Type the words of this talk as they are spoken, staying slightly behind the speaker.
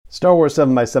Star Wars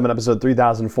 7x7, episode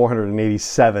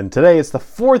 3487. Today, it's the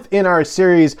fourth in our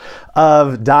series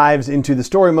of dives into the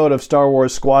story mode of Star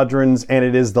Wars Squadrons, and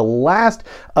it is the last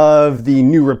of the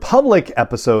New Republic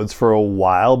episodes for a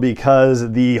while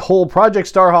because the whole Project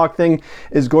Starhawk thing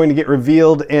is going to get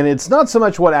revealed, and it's not so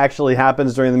much what actually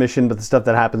happens during the mission, but the stuff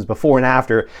that happens before and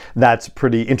after that's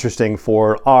pretty interesting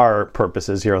for our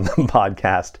purposes here on the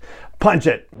podcast. Punch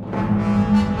it!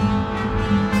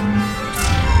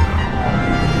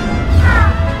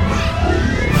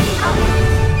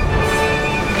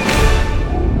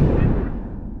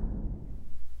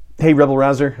 Hey Rebel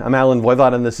Rouser, I'm Alan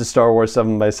Voivod and this is Star Wars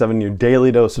 7x7, your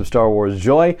daily dose of Star Wars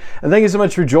joy, and thank you so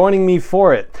much for joining me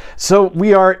for it. So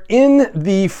we are in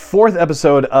the fourth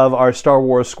episode of our Star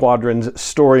Wars Squadrons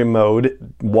story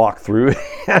mode walkthrough,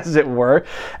 as it were,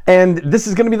 and this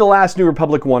is going to be the last New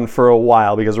Republic one for a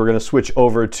while because we're going to switch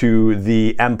over to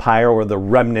the Empire or the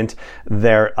remnant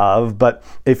thereof. But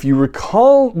if you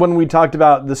recall when we talked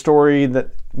about the story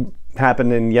that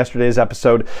happened in yesterday's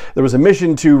episode, there was a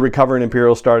mission to recover an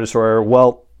Imperial Star Destroyer.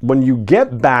 Well, when you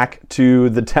get back to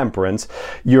the Temperance,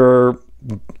 you're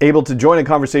able to join a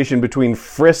conversation between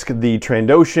Frisk, the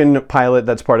Trandoshan pilot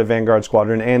that's part of Vanguard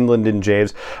Squadron, and Lyndon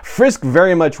Javes. Frisk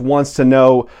very much wants to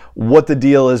know what the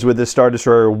deal is with this Star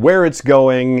Destroyer, where it's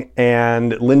going,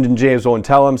 and Lyndon Javes won't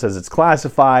tell him, says it's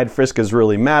classified. Frisk is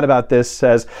really mad about this,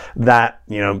 says that,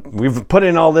 we've put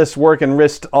in all this work and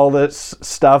risked all this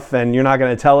stuff, and you're not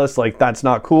going to tell us, that's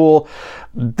not cool.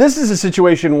 This is a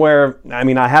situation where,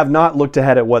 I have not looked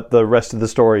ahead at what the rest of the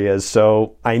story is,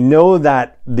 so I know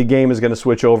that the game is going to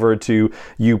switch over to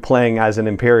you playing as an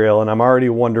Imperial, and I'm already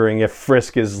wondering if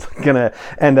Frisk is going to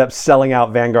end up selling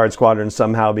out Vanguard Squadron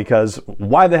somehow, because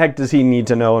why the heck does he need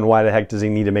to know, and why the heck does he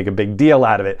need to make a big deal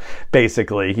out of it,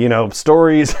 basically?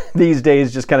 Stories these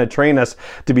days just kind of train us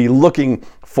to be looking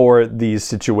for these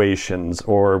situations,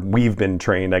 or we've been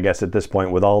trained, I guess, at this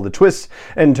point, with all the twists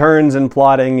and turns and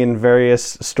plotting and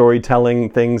various storytelling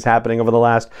things happening over the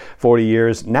last 40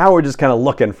 years. Now we're just kind of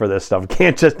looking for this stuff.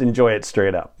 Can't just enjoy it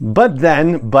straight up. But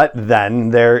then,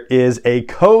 there is a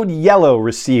code yellow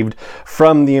received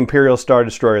from the Imperial Star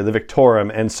Destroyer, the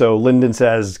Victorum, and so Lyndon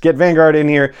says, get Vanguard in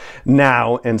here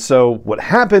now. And so what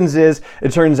happens is,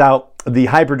 it turns out the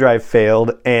hyperdrive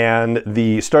failed and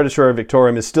the Star Destroyer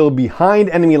Victorum is still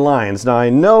behind enemy lines. Now I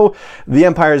know the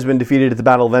Empire has been defeated at the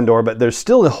Battle of Endor, but there's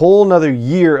still a whole nother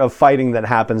year of fighting that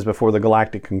happens before the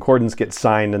Galactic Concordance gets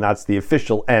signed, and that's the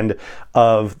official end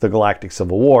of the Galactic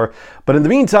Civil War. But in the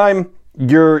meantime,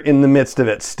 you're in the midst of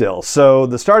it still. So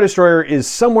the Star Destroyer is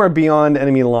somewhere beyond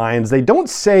enemy lines. They don't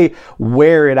say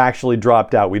where it actually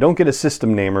dropped out. We don't get a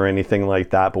system name or anything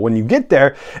like that. But when you get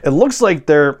there, it looks like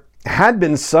there had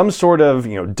been some sort of,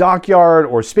 dockyard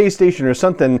or space station or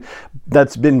something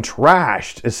that's been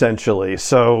trashed, essentially.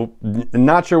 So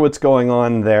not sure what's going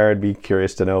on there. I'd be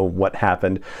curious to know what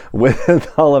happened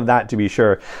with all of that, to be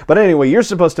sure. But anyway, you're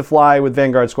supposed to fly with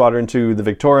Vanguard Squadron to the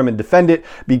Victorum and defend it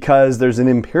because there's an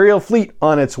Imperial fleet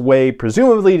on its way,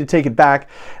 presumably to take it back,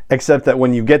 except that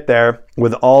when you get there,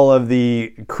 with all of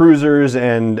the cruisers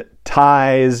and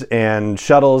TIEs and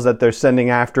shuttles that they're sending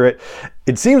after it,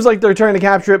 it seems like they're trying to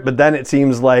capture it, but then it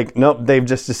seems like, nope, they've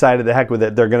just decided the heck with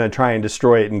it. They're going to try and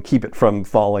destroy it and keep it from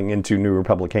falling into New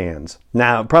Republic hands.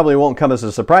 Now, it probably won't come as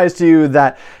a surprise to you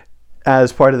that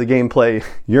as part of the gameplay,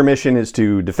 your mission is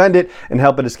to defend it and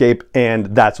help it escape,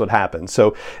 and that's what happens.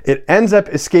 So it ends up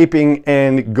escaping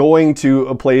and going to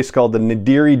a place called the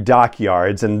Nadiri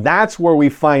Dockyards, and that's where we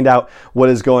find out what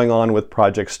is going on with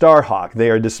Project Starhawk.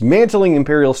 They are dismantling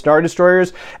Imperial Star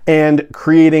Destroyers and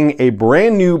creating a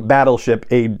brand new battleship,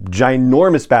 a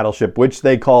ginormous battleship, which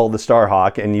they call the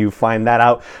Starhawk, and you find that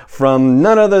out from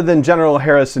none other than General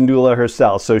Hera Syndulla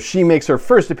herself. So she makes her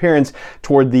first appearance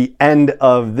toward the end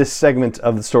of this segment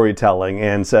of the storytelling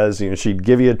and says, she'd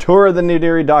give you a tour of the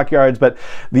Nadiri Dockyards, but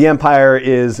the Empire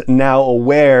is now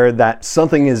aware that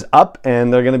something is up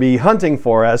and they're going to be hunting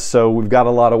for us, so we've got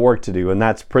a lot of work to do, and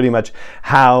that's pretty much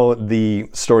how the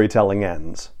storytelling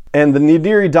ends. And the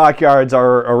Nadiri Dockyards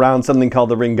are around something called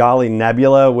the Ringali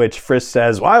Nebula, which Frisk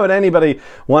says, why would anybody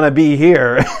want to be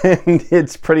here? And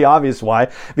it's pretty obvious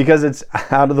why, because it's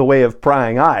out of the way of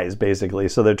prying eyes, basically.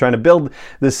 So they're trying to build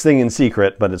this thing in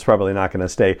secret, but it's probably not going to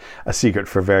stay a secret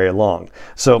for very long.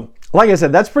 So like I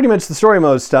said, that's pretty much the story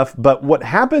mode stuff, but what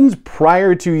happens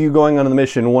prior to you going on the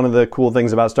mission, one of the cool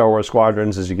things about Star Wars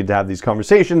Squadrons is you get to have these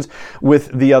conversations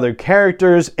with the other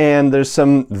characters, and there's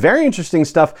some very interesting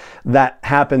stuff that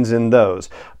happens in those.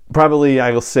 Probably,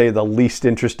 I will say the least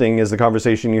interesting is the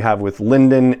conversation you have with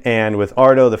Lyndon and with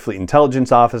Ardo, the fleet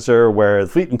intelligence officer, where the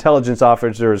fleet intelligence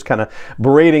officer is kind of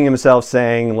berating himself,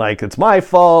 saying, like, it's my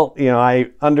fault.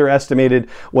 I underestimated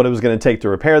what it was going to take to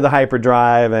repair the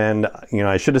hyperdrive, and,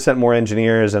 I should have sent more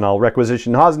engineers, and I'll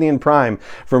requisition Hosnian Prime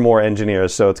for more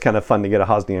engineers. So it's kind of fun to get a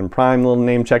Hosnian Prime little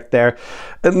name check there.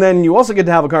 And then you also get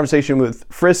to have a conversation with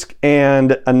Frisk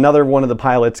and another one of the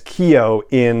pilots, Keo,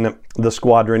 in the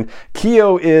squadron.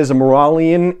 Keo is a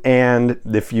Moralian, and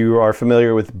if you are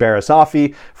familiar with Barriss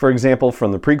Offee, for example,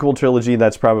 from the prequel trilogy,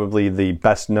 that's probably the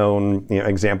best known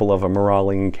example of a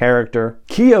Moralian character.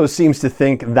 Keo seems to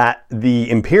think that the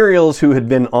Imperials who had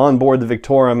been on board the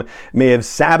Victorum may have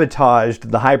sabotaged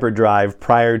the hyperdrive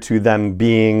prior to them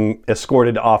being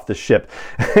escorted off the ship.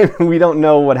 We don't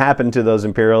know what happened to those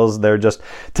Imperials. They're just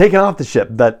taken off the ship,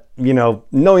 but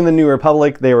knowing the New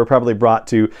Republic, they were probably brought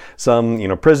to some,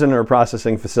 prison or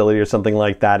processing facility or something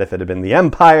like that. If it had been the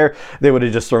Empire, they would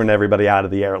have just thrown everybody out of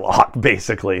the airlock,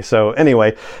 basically. So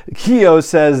anyway, Keo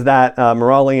says that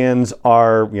Moralians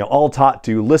are, all taught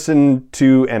to listen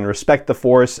to and respect the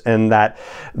Force, and that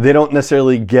they don't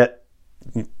necessarily get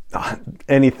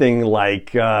anything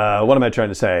like, what am I trying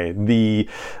to say? The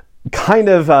kind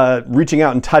of reaching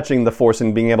out and touching the Force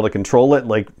and being able to control it,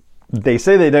 like, they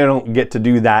say they don't get to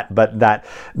do that, but that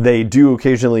they do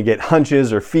occasionally get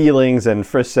hunches or feelings, and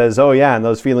Frisk says, oh yeah, and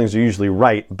those feelings are usually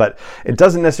right, but it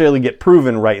doesn't necessarily get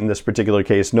proven right in this particular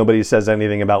case. Nobody says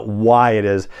anything about why it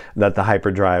is that the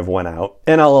hyperdrive went out.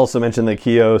 And I'll also mention that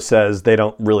Keo says they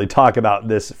don't really talk about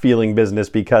this feeling business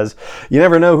because you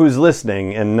never know who's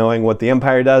listening, and knowing what the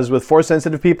Empire does with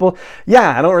Force-sensitive people,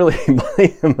 yeah, I don't really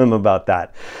blame him about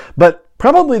that. But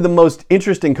probably the most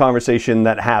interesting conversation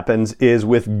that happens is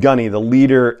with Gunny, the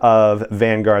leader of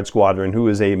Vanguard Squadron, who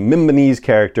is a Mimbanese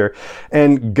character.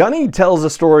 And Gunny tells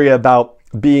a story about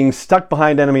being stuck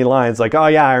behind enemy lines. Like, oh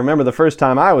yeah, I remember the first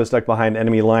time I was stuck behind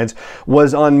enemy lines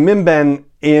was on Mimban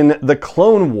in the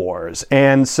Clone Wars.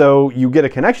 And so you get a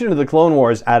connection to the Clone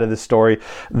Wars out of this story,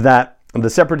 that the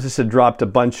Separatists had dropped a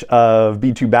bunch of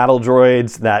B-2 battle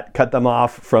droids that cut them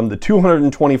off from the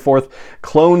 224th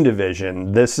Clone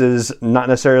Division. This is not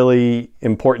necessarily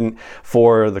important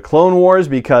for the Clone Wars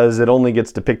because it only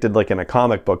gets depicted like in a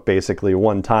comic book basically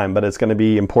one time, but it's going to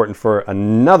be important for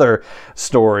another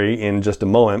story in just a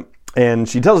moment. And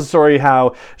she tells a story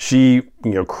how she,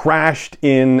 crashed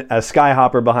in a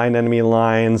skyhopper behind enemy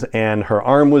lines and her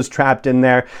arm was trapped in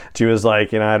there. She was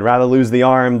like, I'd rather lose the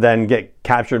arm than get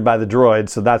captured by the droid.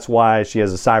 So that's why she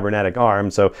has a cybernetic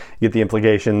arm. So you get the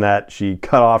implication that she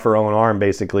cut off her own arm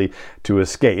basically to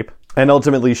escape. And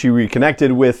ultimately, she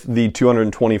reconnected with the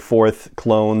 224th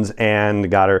clones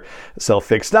and got herself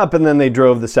fixed up, and then they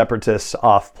drove the Separatists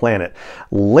off planet.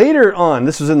 Later on,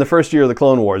 this was in the first year of the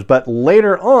Clone Wars, but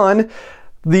later on,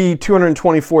 the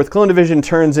 224th Clone Division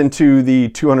turns into the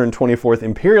 224th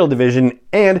Imperial Division,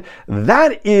 and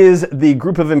that is the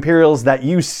group of Imperials that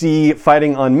you see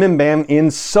fighting on Mimban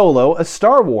in Solo, a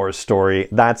Star Wars story.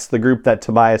 That's the group that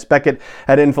Tobias Beckett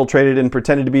had infiltrated and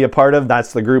pretended to be a part of.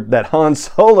 That's the group that Han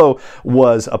Solo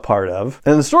was a part of.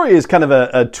 And the story is kind of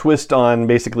a twist on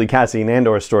basically Cassian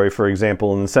Andor's story, for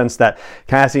example, in the sense that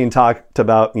Cassian talked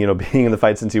about, being in the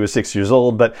fight since he was 6 years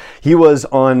old, but he was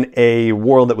on a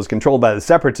world that was controlled by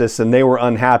the Separatists, and they were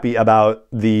unhappy about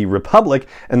the Republic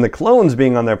and the clones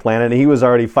being on their planet, and he was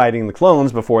already fighting the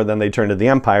clones before then they turned to the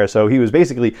Empire, so he was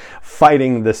basically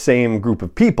fighting the same group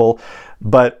of people.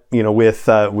 But,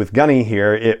 with Gunny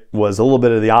here, it was a little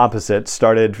bit of the opposite.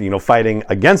 Started, fighting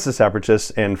against the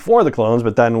Separatists and for the clones,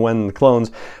 but then when the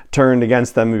clones turned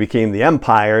against them and became the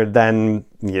Empire, then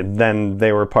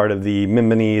they were part of the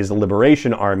Mimbanese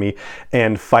Liberation Army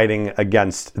and fighting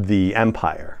against the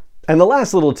Empire. And the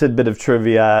last little tidbit of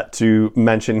trivia to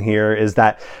mention here is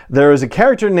that there is a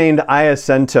character named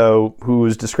Iacento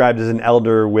who's described as an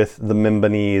elder with the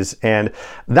Mimbanese, and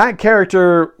that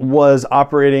character was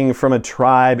operating from a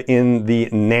tribe in the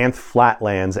Nanth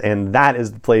Flatlands, and that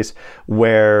is the place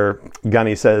where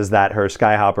Gunny says that her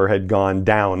skyhopper had gone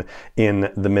down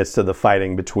in the midst of the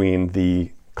fighting between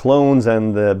the clones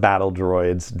and the battle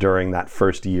droids during that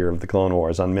first year of the Clone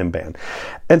Wars on Mimban.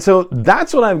 And so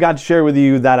that's what I've got to share with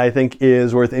you that I think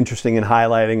is worth interesting and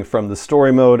highlighting from the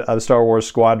story mode of Star Wars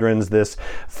Squadrons, this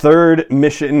third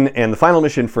mission and the final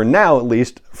mission for now, at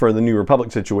least for the New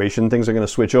Republic situation. Things are going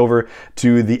to switch over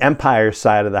to the Empire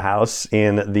side of the house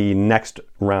in the next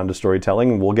round of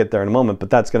storytelling. We'll get there in a moment, but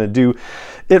that's going to do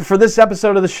it for this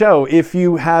episode of the show. If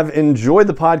you have enjoyed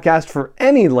the podcast for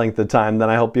any length of time, then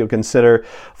I hope you'll consider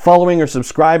following or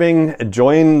subscribing,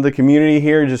 join the community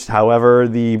here, just however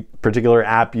the particular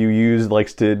app you use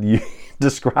likes to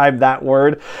describe that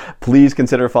word, please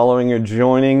consider following or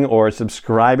joining or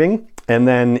subscribing. And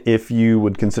then if you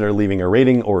would consider leaving a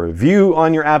rating or review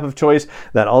on your app of choice,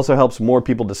 that also helps more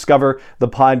people discover the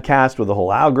podcast with the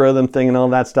whole algorithm thing and all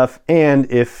that stuff.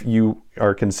 And if you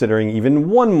are considering even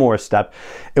one more step,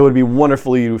 it would be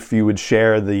wonderful if you would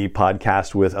share the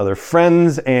podcast with other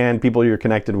friends and people you're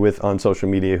connected with on social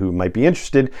media who might be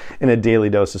interested in a daily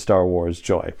dose of Star Wars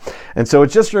joy. And so it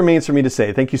just remains for me to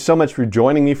say thank you so much for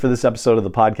joining me for this episode of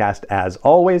the podcast as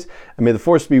always, and may the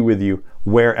Force be with you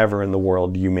wherever in the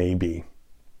world you may be.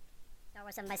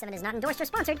 7x7 is not endorsed or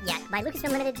sponsored yet by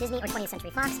Lucasfilm Limited, Disney, or 20th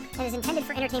Century Fox, and is intended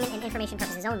for entertainment and information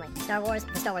purposes only. Star Wars,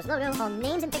 the Star Wars logo, all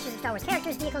names and pictures of Star Wars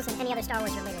characters, vehicles, and any other Star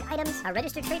Wars related items are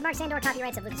registered trademarks and/or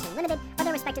copyrights of Lucasfilm Limited, or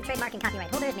their respective trademark and copyright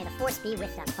holders. May the Force be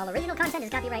with them. All original content is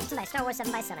copyright by Star Wars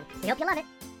 7x7. We hope you love it.